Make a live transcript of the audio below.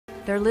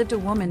there lived a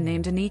woman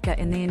named Anika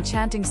in the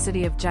enchanting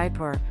city of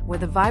Jaipur, where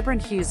the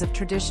vibrant hues of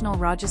traditional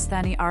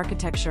Rajasthani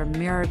architecture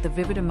mirrored the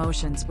vivid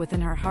emotions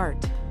within her heart.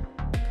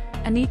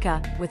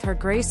 Anika, with her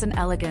grace and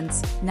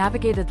elegance,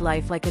 navigated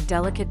life like a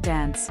delicate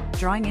dance,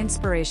 drawing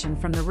inspiration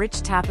from the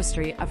rich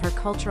tapestry of her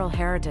cultural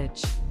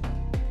heritage.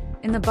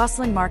 In the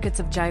bustling markets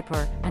of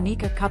Jaipur,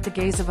 Anika caught the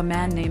gaze of a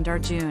man named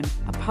Arjun,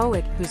 a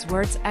poet whose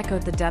words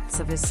echoed the depths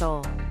of his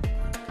soul.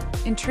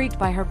 Intrigued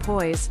by her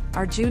poise,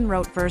 Arjun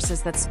wrote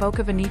verses that spoke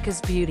of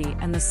Anika's beauty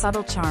and the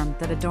subtle charm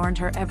that adorned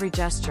her every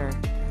gesture.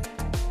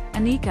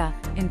 Anika,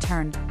 in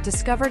turn,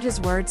 discovered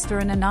his words through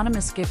an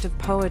anonymous gift of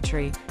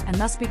poetry, and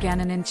thus began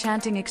an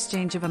enchanting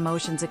exchange of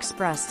emotions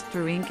expressed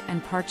through ink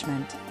and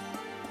parchment.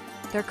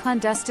 Their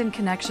clandestine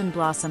connection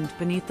blossomed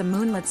beneath the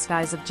moonlit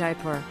skies of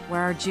Jaipur,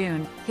 where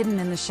Arjun, hidden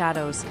in the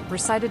shadows,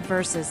 recited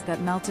verses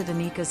that melted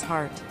Anika's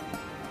heart.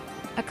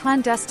 A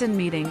clandestine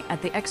meeting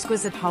at the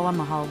exquisite Hawa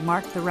Mahal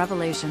marked the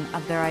revelation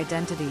of their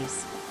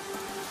identities.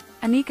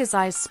 Anika's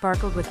eyes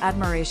sparkled with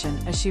admiration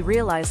as she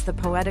realized the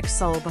poetic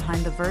soul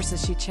behind the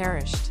verses she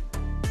cherished.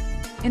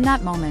 In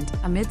that moment,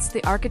 amidst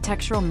the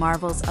architectural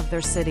marvels of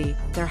their city,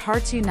 their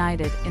hearts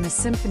united in a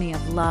symphony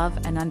of love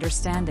and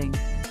understanding.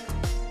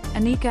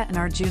 Anika and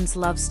Arjun's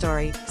love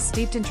story,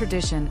 steeped in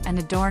tradition and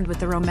adorned with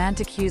the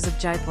romantic hues of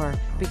Jaipur,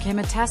 became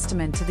a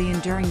testament to the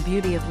enduring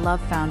beauty of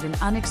love found in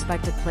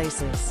unexpected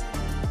places.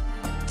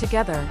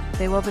 Together,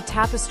 they wove a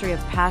tapestry of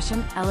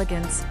passion,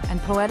 elegance,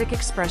 and poetic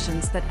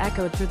expressions that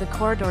echoed through the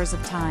corridors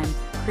of time,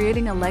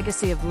 creating a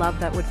legacy of love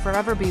that would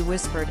forever be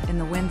whispered in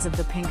the winds of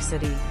the Pink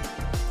City.